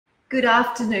Good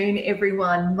afternoon,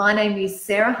 everyone. My name is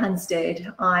Sarah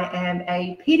Hunstead. I am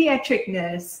a paediatric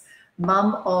nurse,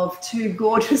 mum of two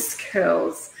gorgeous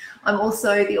girls. I'm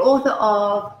also the author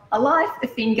of A Life, a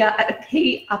Finger, a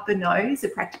Pea Up a Nose, a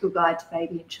practical guide to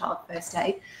baby and child first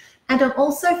aid. And I'm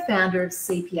also founder of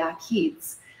CPR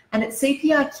Kids. And at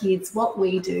CPR Kids, what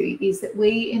we do is that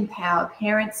we empower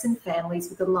parents and families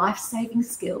with the life-saving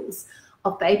skills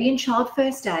of baby and child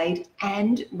first aid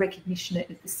and recognition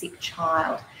of the sick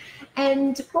child.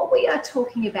 And what we are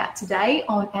talking about today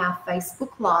on our Facebook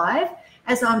Live,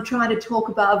 as I'm trying to talk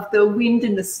above the wind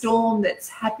and the storm that's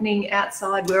happening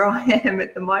outside where I am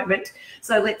at the moment,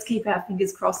 so let's keep our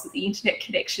fingers crossed that the internet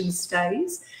connection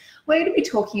stays. We're going to be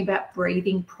talking about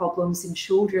breathing problems in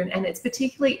children, and it's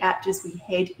particularly apt as we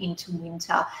head into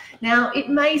winter. Now, it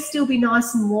may still be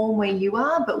nice and warm where you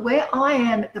are, but where I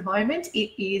am at the moment,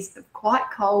 it is quite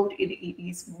cold. It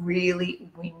is really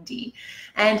windy.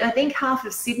 And I think half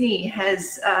of Sydney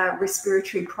has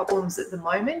respiratory problems at the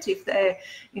moment. If they're,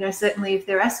 certainly if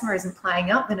their asthma isn't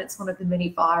playing up, then it's one of the many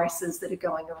viruses that are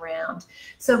going around.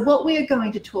 So what we're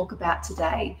going to talk about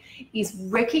today is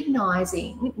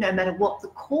recognizing, no matter what the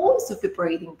cause of the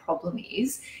breathing problem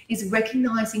is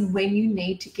recognizing when you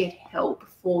need to get help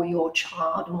for your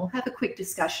child. And we'll have a quick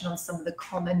discussion on some of the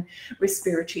common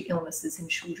respiratory illnesses in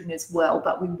children as well,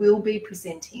 but we will be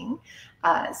presenting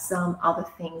some other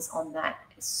things on that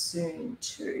soon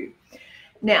too.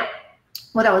 Now,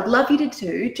 what I would love you to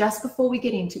do just before we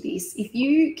get into this, if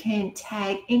you can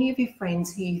tag any of your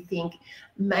friends who you think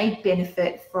may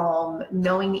benefit from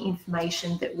knowing the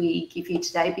information that we give you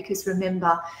today, because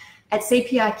remember, at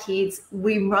CPR Kids,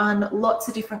 we run lots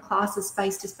of different classes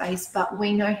face-to-face, but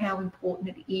we know how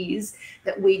important it is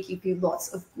that we give you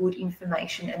lots of good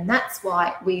information. And that's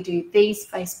why we do these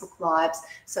Facebook Lives,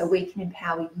 so we can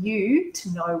empower you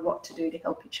to know what to do to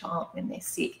help your child when they're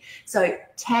sick. So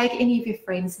tag any of your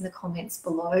friends in the comments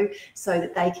below so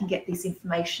that they can get this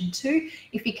information too.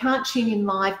 If you can't tune in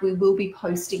live, we will be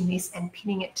posting this and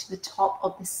pinning it to the top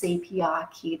of the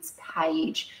CPR Kids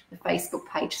page, the Facebook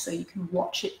page, so you can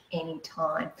watch it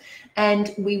anytime.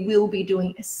 And we will be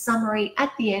doing a summary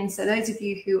at the end. So those of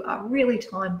you who are really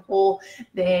time poor,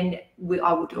 then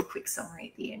I will do a quick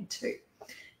summary at the end too.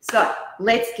 So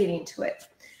let's get into it.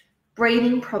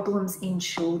 Breathing problems in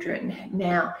children.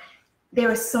 Now,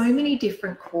 there are so many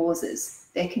different causes.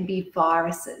 There can be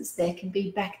viruses, there can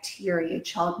be bacteria, a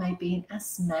child may be an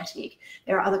asthmatic.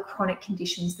 There are other chronic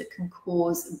conditions that can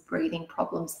cause breathing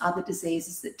problems, other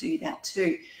diseases that do that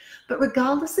too. But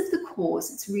regardless of the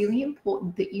cause, it's really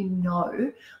important that you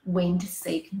know when to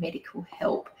seek medical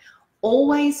help.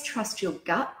 Always trust your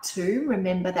gut too.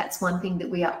 Remember, that's one thing that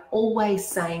we are always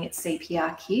saying at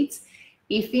CPR Kids.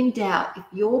 If in doubt, if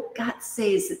your gut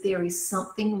says that there is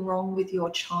something wrong with your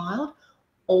child,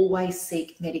 always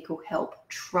seek medical help.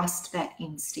 Trust that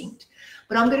instinct.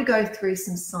 But I'm going to go through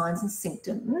some signs and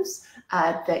symptoms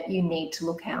that you need to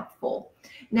look out for.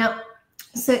 Now,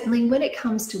 certainly when it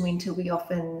comes to winter, we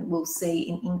often will see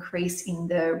an increase in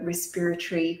the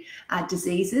respiratory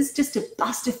diseases. Just to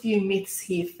bust a few myths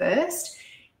here first,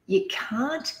 you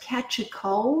can't catch a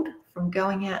cold from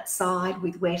going outside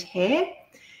with wet hair.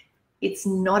 It's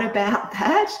not about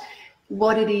that.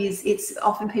 What it is, it's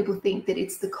often people think that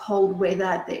it's the cold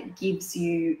weather that gives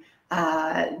you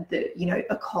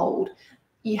a cold.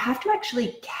 You have to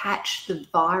actually catch the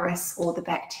virus or the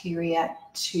bacteria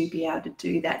to be able to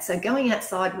do that. So going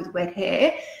outside with wet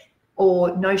hair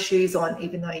or no shoes on,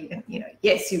 even though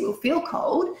yes, you will feel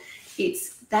cold,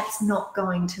 that's not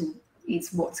going to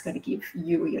is what's going to give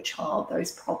you or your child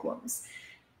those problems.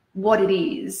 What it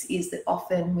is that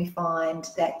often we find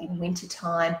that in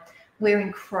wintertime, we're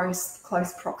in close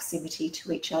proximity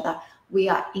to each other. We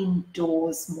are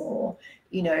indoors more.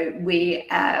 We've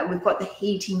got the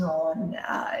heating on.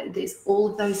 There's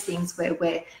all of those things where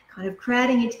we're kind of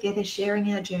crowding in together,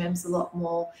 sharing our germs a lot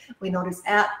more. We're not as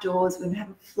outdoors. We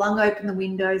haven't flung open the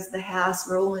windows of the house.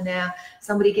 We're all in our,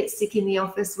 somebody gets sick in the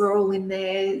office, we're all in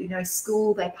there,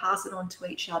 school, they pass it on to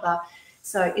each other.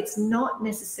 So it's not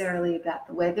necessarily about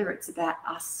the weather, it's about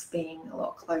us being a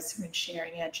lot closer and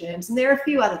sharing our germs. And there are a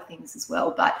few other things as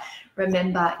well, but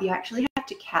remember, you actually have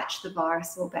to catch the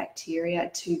virus or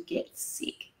bacteria to get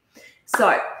sick.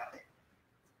 So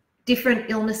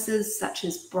different illnesses such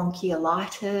as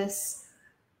bronchiolitis,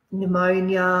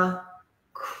 pneumonia,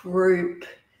 croup,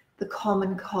 the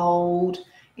common cold,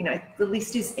 the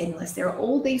list is endless. There are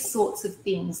all these sorts of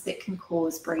things that can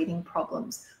cause breathing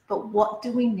problems. But what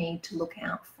do we need to look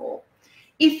out for?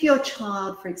 If your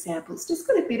child, for example, has just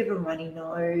got a bit of a runny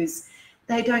nose,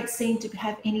 they don't seem to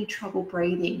have any trouble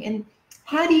breathing. And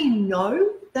how do you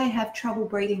know they have trouble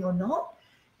breathing or not?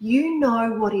 You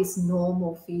know what is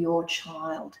normal for your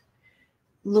child.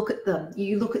 Look at them.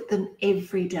 You look at them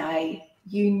every day.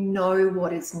 You know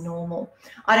what is normal.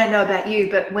 I don't know about you,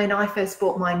 but when I first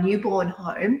brought my newborn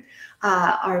home,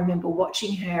 I remember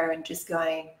watching her and just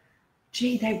going,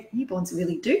 gee, newborns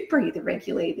really do breathe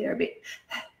irregularly. They're a bit...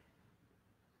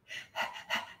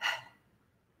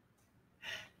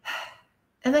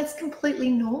 And that's completely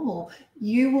normal.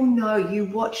 You will know, you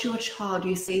watch your child,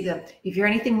 you see them. If you're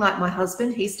anything like my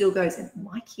husband, he still goes, and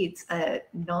my kids are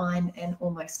 9 and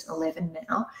almost 11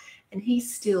 now, and he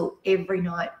still every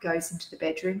night goes into the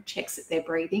bedroom, checks that they're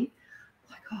breathing.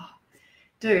 I'm like, oh,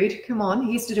 dude, come on.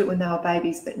 He used to do it when they were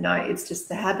babies, but no, it's just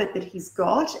the habit that he's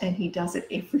got, and he does it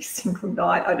every single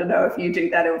night. I don't know if you do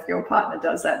that or if your partner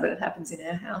does that, but it happens in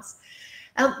our house.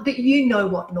 But you know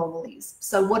what normal is.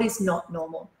 So what is not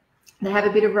normal? They have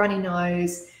a bit of runny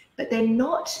nose, but they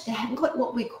haven't got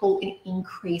what we call an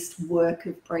increased work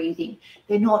of breathing.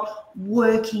 They're not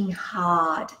working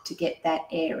hard to get that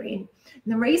air in.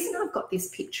 And the reason I've got this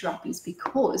picture up is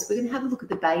because we're going to have a look at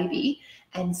the baby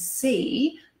and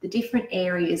see the different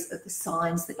areas of the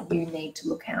signs that you need to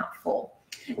look out for.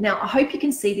 Now, I hope you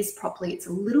can see this properly. It's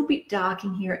a little bit dark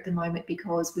in here at the moment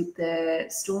because with the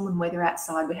storm and weather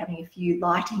outside, we're having a few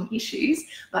lighting issues,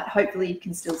 but hopefully you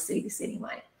can still see this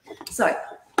anyway. So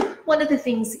one of the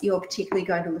things that you're particularly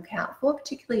going to look out for,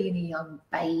 particularly in a young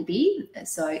baby,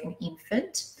 so an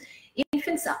infant,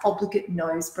 infants are obligate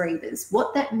nose breathers.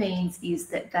 What that means is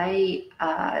that they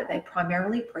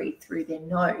primarily breathe through their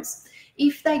nose.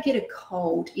 If they get a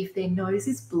cold, if their nose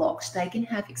is blocked, they can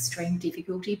have extreme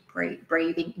difficulty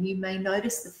breathing. And you may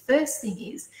notice the first thing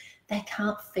is they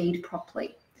can't feed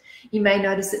properly. You may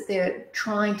notice that they're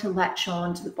trying to latch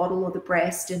on to the bottle or the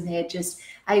breast and they're just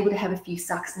able to have a few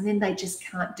sucks and then they just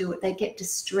can't do it. They get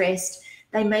distressed.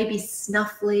 They may be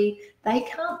snuffly. They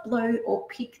can't blow or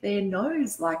pick their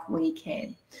nose like we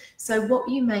can. So what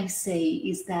you may see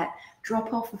is that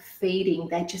drop off of feeding.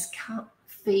 They just can't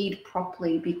feed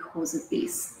properly because of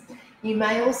this. You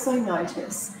may also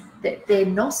notice that their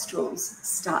nostrils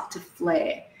start to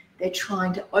flare. They're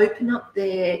trying to open up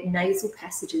their nasal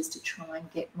passages to try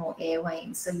and get more airway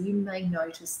in. So you may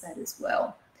notice that as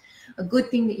well. A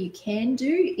good thing that you can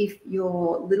do if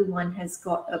your little one has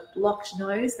got a blocked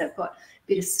nose, they've got a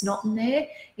bit of snot in there,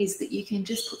 is that you can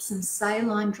just put some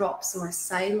saline drops or a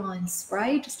saline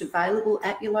spray just available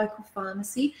at your local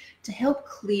pharmacy to help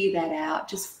clear that out.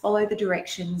 Just follow the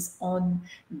directions on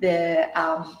the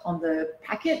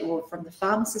packet or from the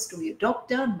pharmacist or your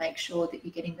doctor and make sure that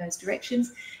you're getting those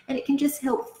directions. And it can just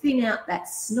help thin out that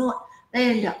snot.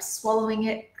 They end up swallowing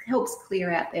it, helps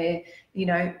clear out their,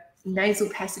 nasal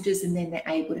passages, and then they're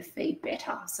able to feed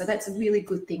better. So that's a really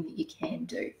good thing that you can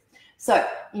do. So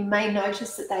you may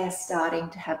notice that they are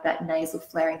starting to have that nasal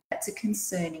flaring. That's a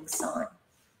concerning sign.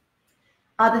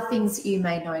 Other things that you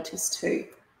may notice too.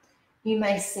 You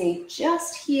may see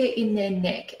just here in their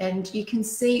neck, and you can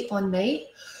see on me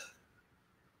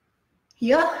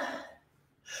here,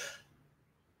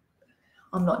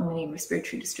 I'm not in any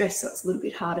respiratory distress, so it's a little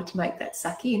bit harder to make that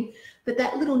suck in, but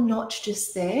that little notch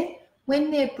just there,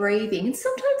 when they're breathing, and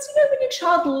sometimes, when your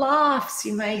child laughs,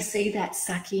 you may see that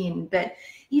suck in, but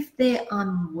if they're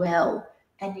unwell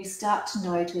and you start to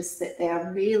notice that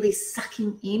they're really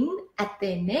sucking in at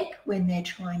their neck when they're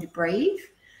trying to breathe,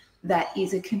 that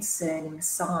is a concerning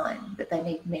sign that they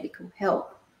need medical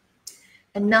help.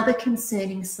 Another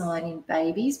concerning sign in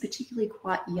babies, particularly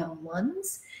quite young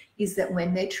ones, is that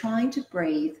when they're trying to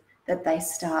breathe, that they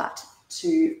start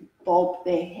to bob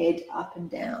their head up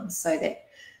and down, so that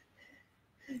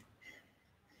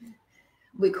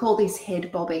we call this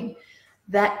head bobbing.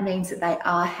 That means that they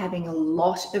are having a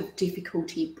lot of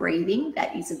difficulty breathing.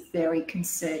 That is a very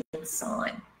concerning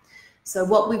sign. So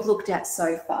what we've looked at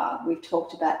so far, we've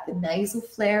talked about the nasal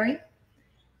flaring,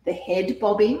 the head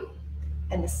bobbing,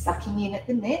 and the sucking in at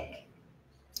the neck.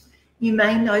 You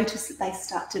may notice that they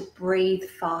start to breathe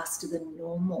faster than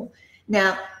normal.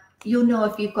 Now, you'll know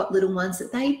if you've got little ones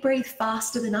that they breathe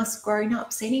faster than us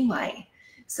grown-ups anyway.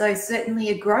 So certainly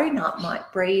a grown-up might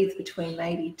breathe between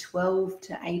maybe 12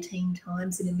 to 18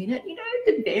 times in a minute.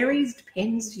 It varies,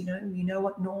 depends,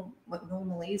 what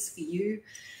normal is for you.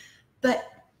 But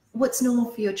what's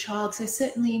normal for your child? So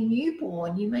certainly a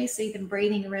newborn, you may see them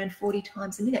breathing around 40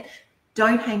 times a minute.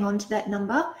 Don't hang on to that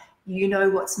number. You know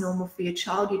what's normal for your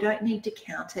child. You don't need to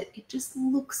count it. It just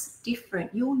looks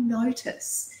different. You'll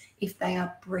notice if they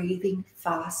are breathing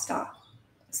faster.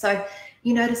 So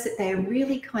you notice that they're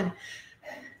really kind of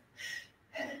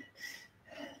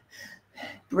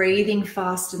breathing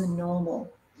faster than normal.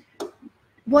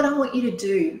 What I want you to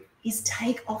do is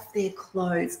take off their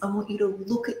clothes. I want you to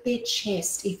look at their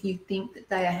chest if you think that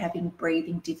they are having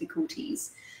breathing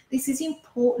difficulties. This is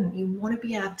important. You want to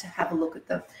be able to have a look at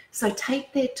them. So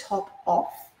take their top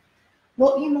off.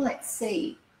 What you might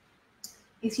see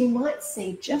is you might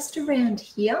see just around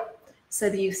here, so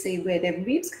that you see where their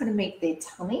ribs kind of meet their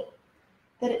tummy,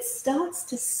 that it starts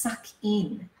to suck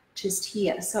in just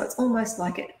here. So it's almost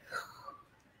like it,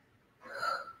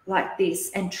 like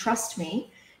this. And trust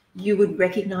me, you would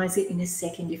recognize it in a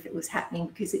second if it was happening,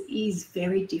 because it is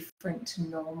very different to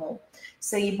normal.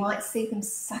 So you might see them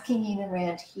sucking in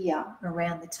around here,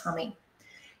 around the tummy.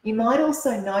 You might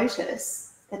also notice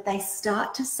that they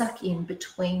start to suck in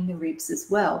between the ribs as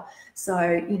well.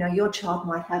 So, you know, your child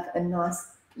might have a nice,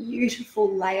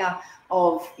 beautiful layer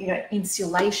of, you know,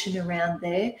 insulation around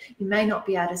there. You may not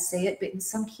be able to see it, but in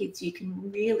some kids you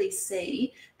can really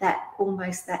see that,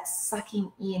 almost that sucking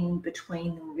in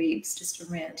between the ribs, just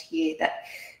around here, that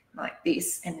like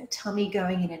this, and the tummy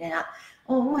going in and out.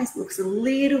 Almost looks a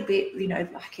little bit, you know,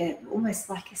 like almost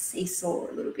like a seesaw,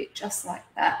 a little bit, just like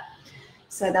that.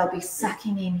 So they'll be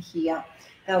sucking in here.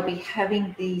 They'll be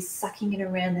having the sucking in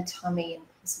around the tummy and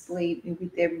possibly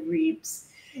with their ribs.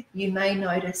 You may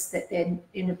notice that they're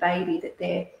in a baby, that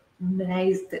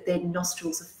their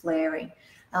nostrils are flaring.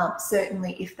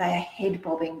 Certainly if they are head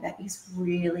bobbing, that is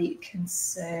really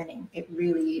concerning. It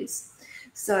really is.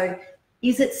 So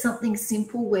is it something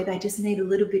simple where they just need a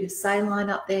little bit of saline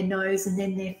up their nose and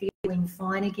then they're feeling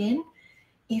fine again?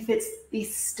 If it's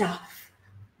this stuff,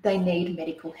 they need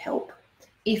medical help.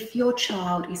 If your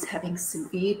child is having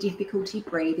severe difficulty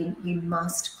breathing, you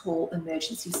must call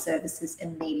emergency services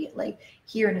immediately.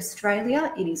 Here in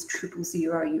Australia, it is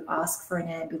 000. You ask for an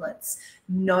ambulance.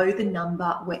 Know the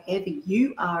number wherever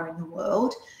you are in the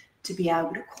world to be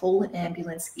able to call an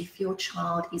ambulance if your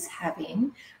child is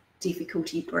having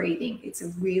difficulty breathing. It's a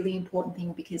really important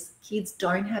thing, because kids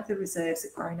don't have the reserves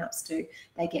that grown-ups do.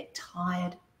 They get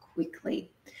tired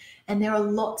quickly. And there are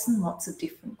lots and lots of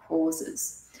different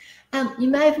causes. You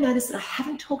may have noticed that I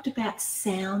haven't talked about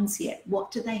sounds yet. What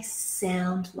do they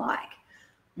sound like?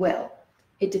 Well,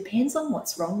 it depends on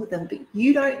what's wrong with them, but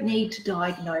you don't need to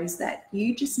diagnose that.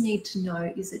 You just need to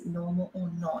know, is it normal or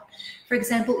not? For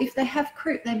example, if they have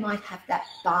croup, they might have that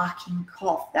barking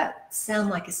cough, that sound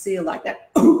like a seal, like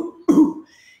that.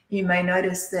 You may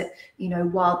notice that, you know,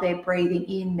 while they're breathing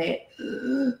in, they're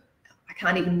I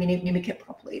can't even mimic it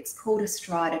properly. It's called a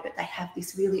stridor, but they have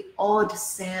this really odd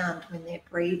sound when they're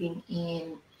breathing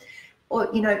in. Or,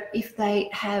 you know, if they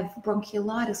have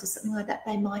bronchiolitis or something like that,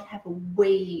 they might have a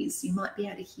wheeze. You might be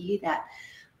able to hear that.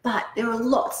 But there are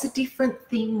lots of different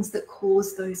things that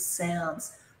cause those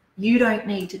sounds. You don't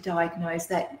need to diagnose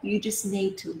that. You just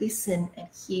need to listen and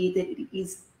hear that it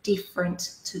is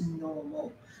different to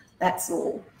normal. That's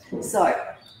all. So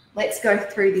let's go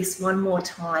through this one more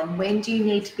time. When do you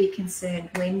need to be concerned?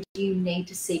 When do you need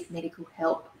to seek medical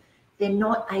help? They're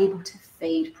not able to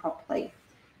feed properly.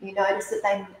 You notice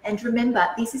that and remember,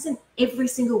 this isn't every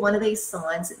single one of these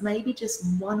signs. It may be just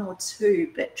one or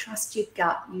two, but trust your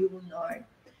gut, you will know.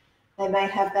 They may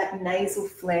have that nasal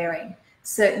flaring.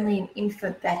 Certainly an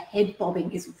infant, that head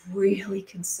bobbing is really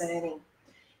concerning.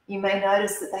 You may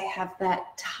notice that they have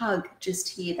that tug just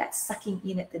here, that sucking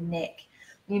in at the neck.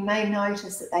 You may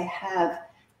notice that they have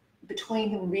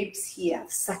between the ribs here,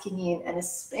 sucking in, and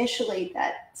especially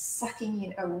that sucking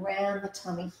in around the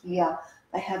tummy here.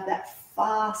 They have that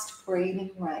fast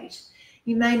breathing rate.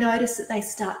 You may notice that they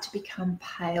start to become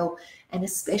pale, and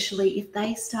especially if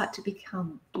they start to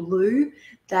become blue,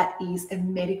 that is a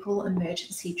medical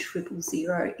emergency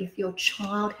 000. If your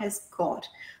child has got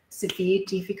severe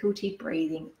difficulty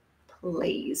breathing,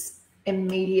 please,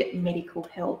 immediate medical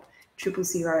help.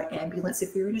 000 ambulance.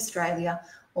 If you're in Australia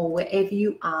or wherever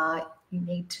you are, you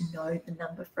need to know the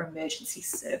number for emergency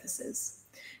services.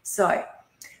 So,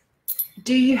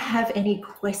 do you have any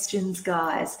questions,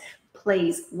 guys?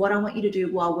 Please, what I want you to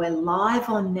do while we're live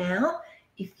on now,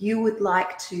 if you would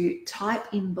like to type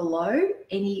in below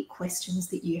any questions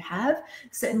that you have.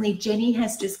 Certainly Jenny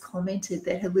has just commented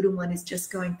that her little one is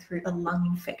just going through a lung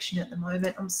infection at the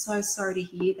moment. I'm so sorry to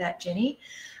hear that, Jenny.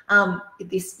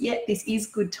 This is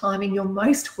good timing. You're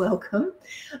most welcome.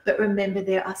 But remember,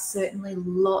 there are certainly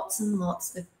lots and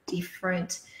lots of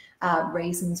different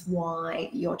reasons why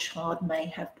your child may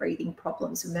have breathing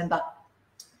problems. Remember,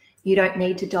 you don't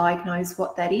need to diagnose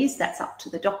what that is. That's up to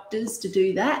the doctors to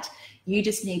do that. You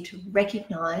just need to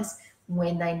recognize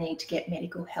when they need to get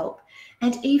medical help.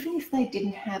 And even if they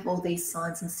didn't have all these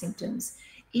signs and symptoms,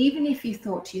 even if you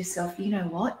thought to yourself, you know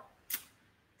what,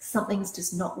 something's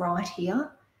just not right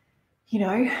here, you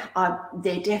know,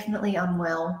 they're definitely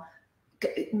unwell,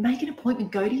 make an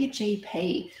appointment, go to your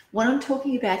GP. What I'm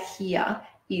talking about here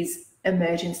is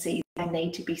emergency. They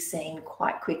need to be seen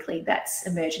quite quickly. That's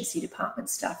emergency department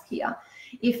stuff here.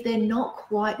 If they're not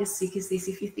quite as sick as this,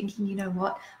 if you're thinking, you know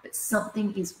what, but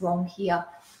something is wrong here,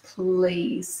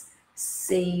 please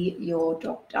see your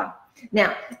doctor.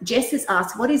 Now, Jess has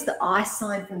asked, what is the eye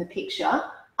sign from the picture?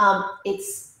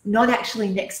 It's not actually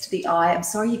next to the eye. I'm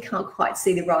sorry you can't quite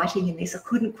see the writing in this. I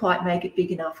couldn't quite make it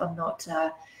big enough. I'm not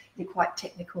quite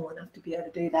technical enough to be able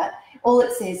to do that. All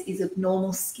it says is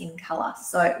abnormal skin color.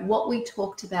 So what we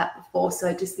talked about before,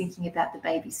 so just thinking about the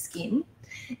baby's skin,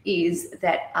 is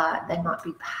that they might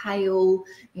be pale,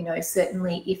 you know,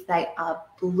 certainly if they are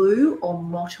blue or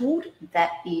mottled,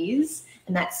 that is,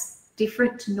 and that's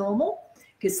different to normal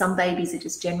because some babies are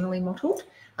just generally mottled.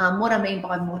 What I mean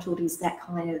by mottled is that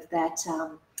kind of that,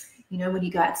 you know, when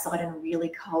you go outside on a really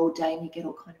cold day and you get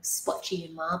all kind of splotchy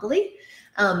and marbly.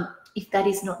 If that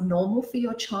is not normal for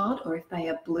your child, or if they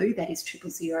are blue, that is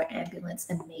 000 ambulance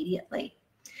immediately.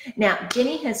 Now,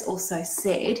 Jenny has also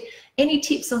said, any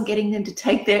tips on getting them to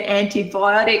take their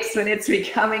antibiotics when it's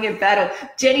becoming a battle?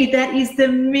 Jenny, that is the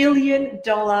 $1 million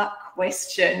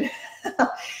question.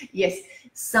 Yes,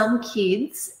 some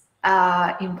kids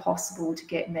are impossible to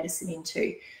get medicine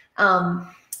into.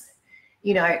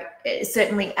 You know,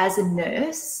 certainly as a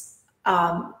nurse,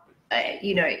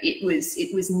 you know,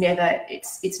 it was never,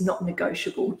 it's not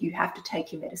negotiable. You have to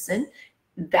take your medicine.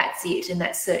 That's it. And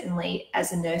that's certainly,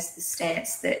 as a nurse, the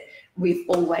stance that we've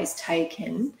always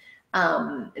taken,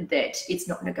 that it's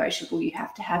not negotiable. You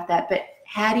have to have that. But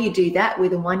how do you do that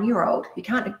with a 1-year-old? You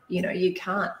can't, you know, you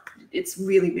can't. It's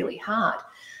really, really hard.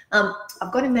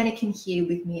 I've got a mannequin here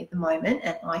with me at the moment,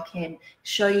 and I can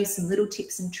show you some little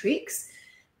tips and tricks.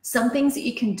 Some things that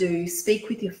you can do: speak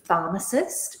with your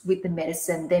pharmacist with the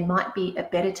medicine. There might be a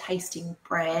better tasting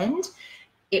brand.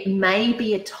 It may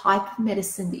be a type of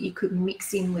medicine that you could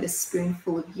mix in with a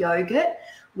spoonful of yogurt.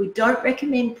 We don't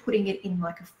recommend putting it in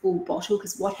like a full bottle,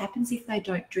 because what happens if they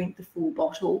don't drink the full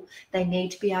bottle? They need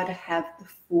to be able to have the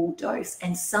full dose.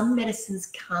 And some medicines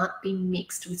can't be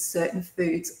mixed with certain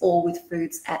foods or with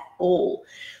foods at all.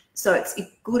 So it's a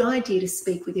good idea to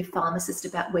speak with your pharmacist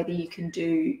about whether you can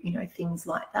do, you know, things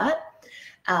like that.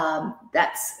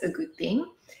 That's a good thing.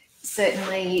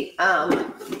 Certainly,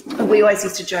 we always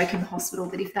used to joke in the hospital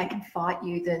that if they can fight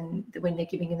you, then when they're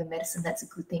giving you the medicine, that's a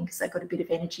good thing, because they've got a bit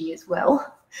of energy as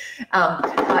well.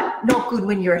 But not good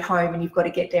when you're at home and you've got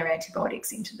to get their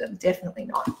antibiotics into them. Definitely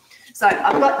not. So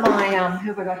I've got my, who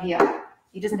have I got here?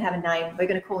 He doesn't have a name. We're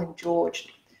going to call him George.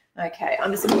 Okay,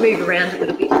 I'm just going to move around a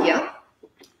little bit here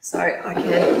so I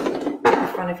can get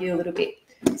in front of you a little bit.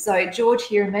 So George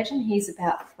here, imagine he's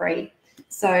about 3.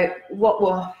 So what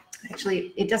will...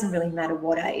 Actually, it doesn't really matter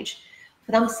what age.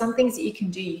 For them, some things that you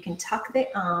can do, you can tuck their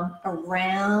arm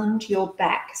around your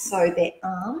back so their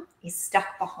arm is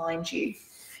stuck behind you.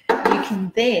 You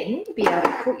can then be able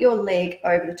to put your leg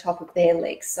over the top of their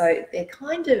leg. So they're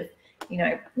kind of, you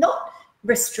know, not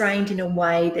restrained in a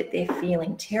way that they're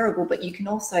feeling terrible, but you can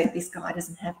also, this guy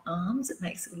doesn't have arms, it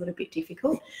makes it a little bit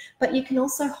difficult, but you can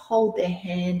also hold their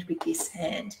hand with this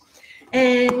hand.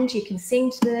 And you can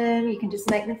sing to them, you can just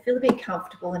make them feel a bit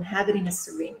comfortable and have it in a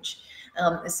syringe.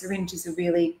 A syringe is a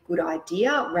really good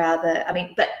idea rather, I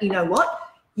mean, but you know what?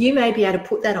 You may be able to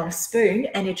put that on a spoon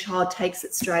and your child takes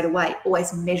it straight away.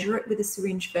 Always measure it with a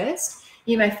syringe first.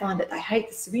 You may find that they hate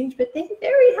the syringe, but they're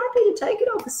very happy to take it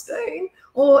off a spoon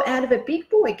or out of a big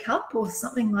boy cup or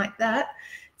something like that.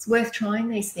 It's worth trying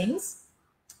these things.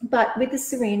 But with the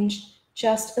syringe,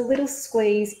 just a little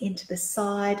squeeze into the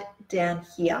side down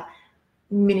here.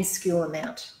 Minuscule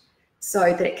amount so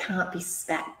that it can't be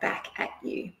spat back at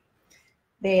you.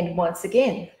 Then once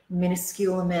again,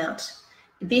 minuscule amount.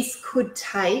 This could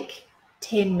take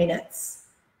 10 minutes,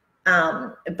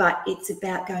 but it's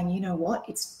about going, you know what,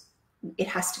 it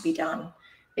has to be done.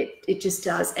 It just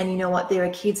does. And you know what, there are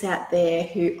kids out there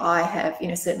who I have, you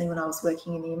know, certainly when I was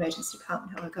working in the emergency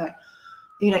department, how I go,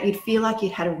 you know, you'd feel like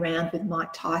you'd had a round with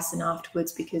Mike Tyson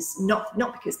afterwards, because not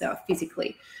because they were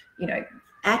physically, you know,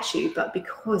 at you, but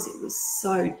because it was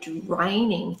so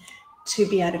draining to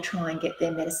be able to try and get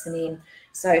their medicine in.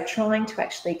 So trying to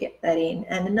actually get that in.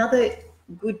 And another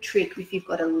good trick if you've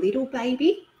got a little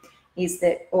baby is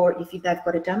that, or if they've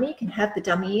got a dummy, you can have the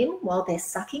dummy in while they're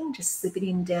sucking, just slip it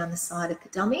in down the side of the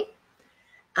dummy.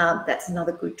 That's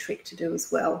another good trick to do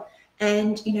as well.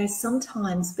 And, you know,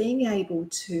 sometimes being able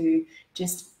to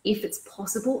just, if it's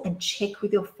possible, and check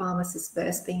with your pharmacist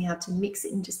first, being able to mix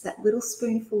it in just that little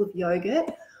spoonful of yogurt,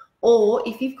 or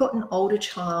if you've got an older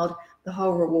child, the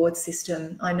whole reward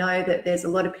system. I know that there's a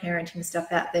lot of parenting stuff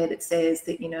out there that says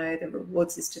that, you know, the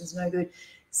reward system's no good.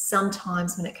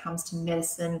 sometimes when it comes to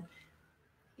medicine,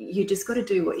 you just got to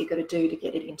do what you got to do to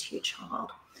get it into your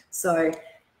child. So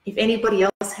if anybody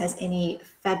else has any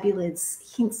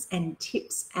fabulous hints and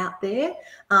tips out there,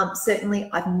 certainly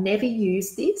I've never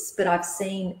used this, but I've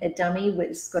seen a dummy which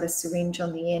has got a syringe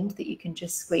on the end that you can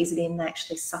just squeeze it in and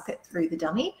actually suck it through the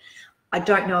dummy. I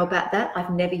don't know about that.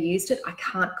 I've never used it. I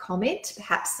can't comment.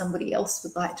 Perhaps somebody else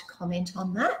would like to comment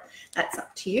on that. That's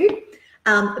up to you.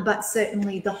 But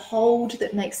certainly the hold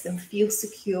that makes them feel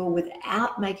secure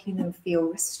without making them feel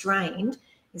restrained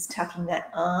is tucking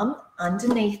that arm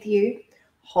underneath you,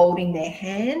 holding their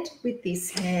hand with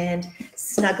this hand,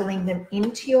 snuggling them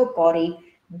into your body,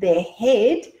 their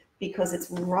head, because it's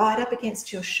right up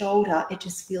against your shoulder, it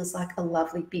just feels like a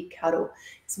lovely big cuddle.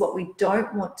 So what we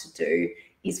don't want to do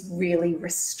is really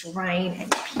restrain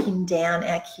and pin down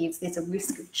our kids. There's a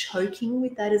risk of choking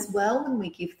with that as well when we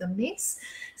give them this.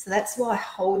 So that's why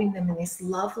holding them in this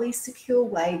lovely, secure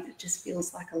way that just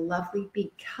feels like a lovely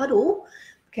big cuddle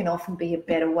can often be a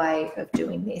better way of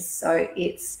doing this. So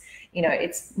it's, you know,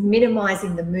 it's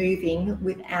minimizing the moving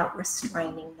without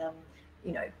restraining them,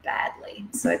 you know, badly.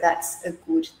 So that's a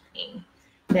good thing.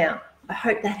 Now, I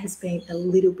hope that has been a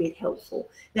little bit helpful.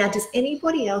 Now, does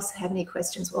anybody else have any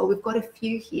questions? Well, we've got a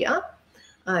few here.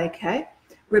 Okay.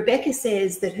 Rebecca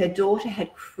says that her daughter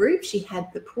had croup. She had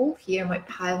the pool here and went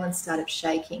pale and started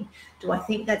shaking. Do I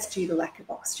think that's due to lack of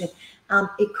oxygen?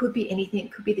 It could be anything.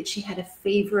 It could be that she had a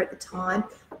fever at the time.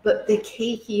 But the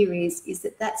key here is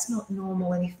that that's not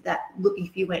normal. And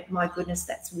if you went, my goodness,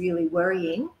 that's really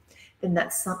worrying, then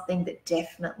that's something that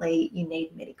definitely you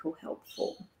need medical help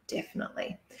for.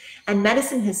 Definitely. And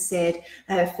Madison has said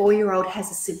her 4-year-old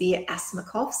has a severe asthma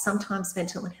cough. Sometimes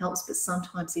Ventolin helps, but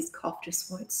sometimes his cough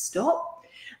just won't stop.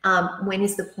 When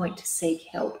is the point to seek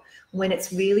help? When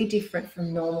it's really different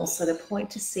from normal. So the point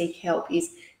to seek help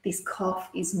is this cough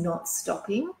is not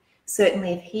stopping.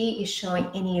 Certainly if he is showing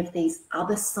any of these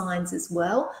other signs as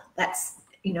well, that's,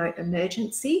 you know,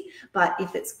 emergency. But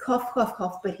if it's cough, cough,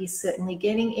 cough, but he's certainly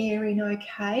getting air in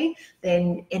okay,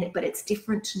 then, but it's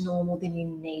different to normal, then you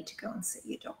need to go and see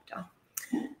your doctor.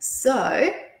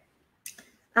 So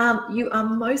you are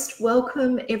most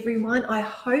welcome, everyone. I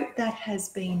hope that has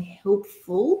been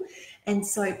helpful. And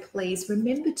so please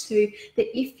remember too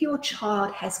that if your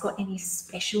child has got any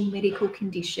special medical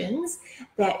conditions,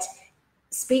 that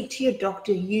speak to your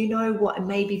doctor. You know what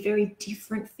may be very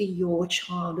different for your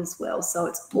child as well. So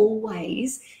it's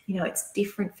always, you know, it's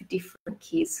different for different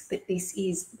kids, but this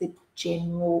is the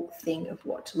general thing of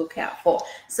what to look out for.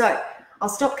 So I'll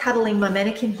stop cuddling my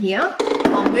mannequin here.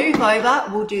 I'll move over.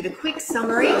 We'll do the quick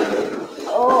summary.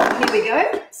 Oh, here we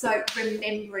go. So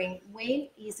remembering, when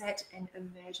is it an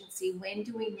emergency? When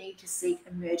do we need to seek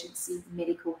emergency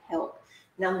medical help?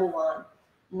 Number 1,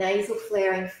 nasal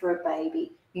flaring for a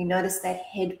baby. You notice that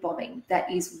head bombing. That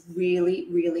is really,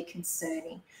 really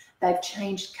concerning. They've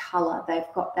changed colour. They've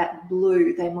got that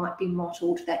blue. They might be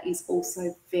mottled. That is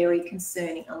also very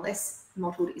concerning, unless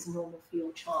mottled is normal for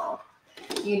your child.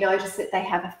 You notice that they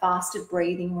have a faster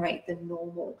breathing rate than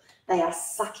normal. They are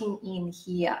sucking in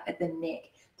here at the neck.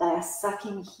 They are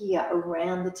sucking here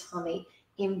around the tummy,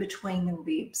 in between the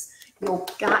ribs. Your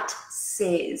gut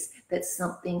says that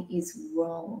something is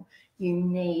wrong. You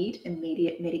need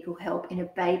immediate medical help. In a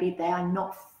baby, they are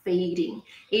not feeding.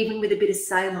 Even with a bit of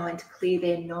saline to clear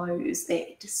their nose, they're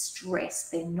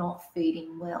distressed. They're not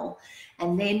feeding well.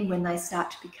 And then when they start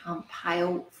to become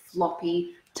pale,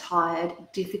 floppy, tired,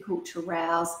 difficult to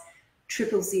rouse,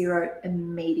 000,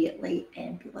 immediately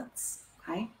ambulance.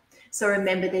 Okay. So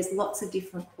remember, there's lots of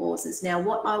different causes. Now,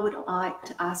 what I would like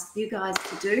to ask you guys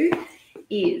to do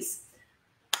is,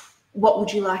 what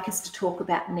would you like us to talk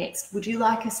about next? Would you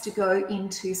like us to go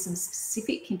into some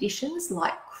specific conditions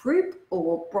like croup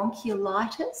or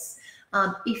bronchiolitis?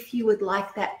 If you would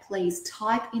like that, please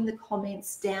type in the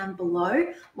comments down below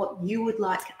what you would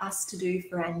like us to do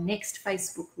for our next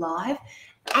Facebook Live.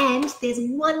 And there's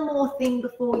one more thing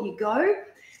before you go,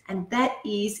 and that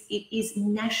is, it is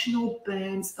National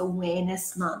Burns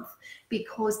Awareness Month,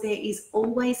 because there is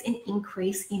always an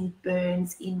increase in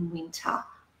burns in winter,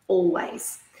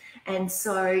 always. And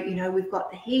so, you know, we've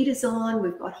got the heaters on,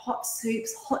 we've got hot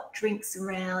soups, hot drinks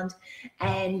around,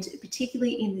 and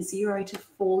particularly in the 0 to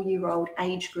 4-year-old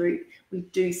age group, we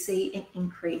do see an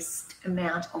increased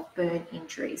amount of burn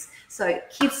injuries. So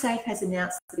KidSafe has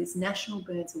announced that it's National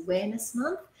Burns Awareness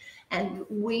Month, and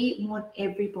we want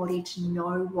everybody to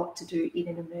know what to do in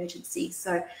an emergency.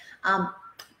 So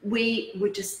we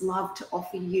would just love to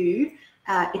offer you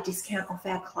a discount off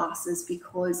our classes,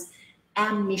 because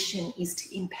our mission is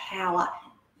to empower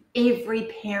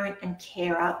every parent and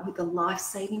carer with the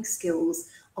life-saving skills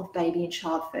of baby and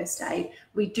child first aid.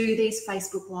 We do these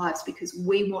Facebook Lives because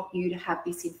we want you to have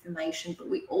this information, but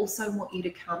we also want you to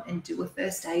come and do a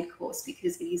first aid course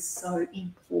because it is so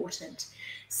important.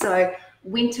 So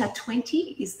Winter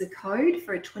 20 is the code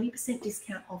for a 20%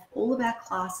 discount off all of our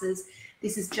classes.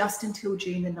 This is just until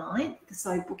June the 9th,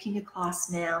 so booking a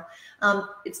class now.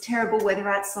 It's terrible weather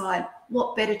outside.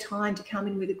 What better time to come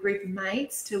in with a group of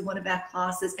mates to one of our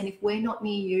classes? And if we're not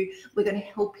near you, we're going to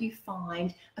help you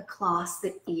find a class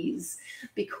that is,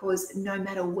 because no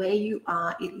matter where you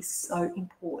are, it is so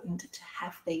important to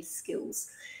have these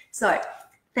skills. So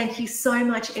thank you so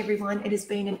much, everyone. It has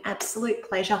been an absolute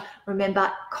pleasure.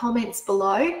 Remember, comments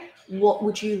below. What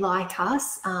would you like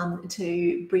us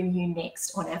to bring you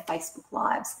next on our Facebook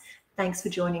Lives? Thanks for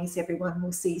joining us, everyone.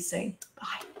 We'll see you soon.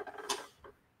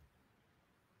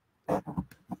 Bye.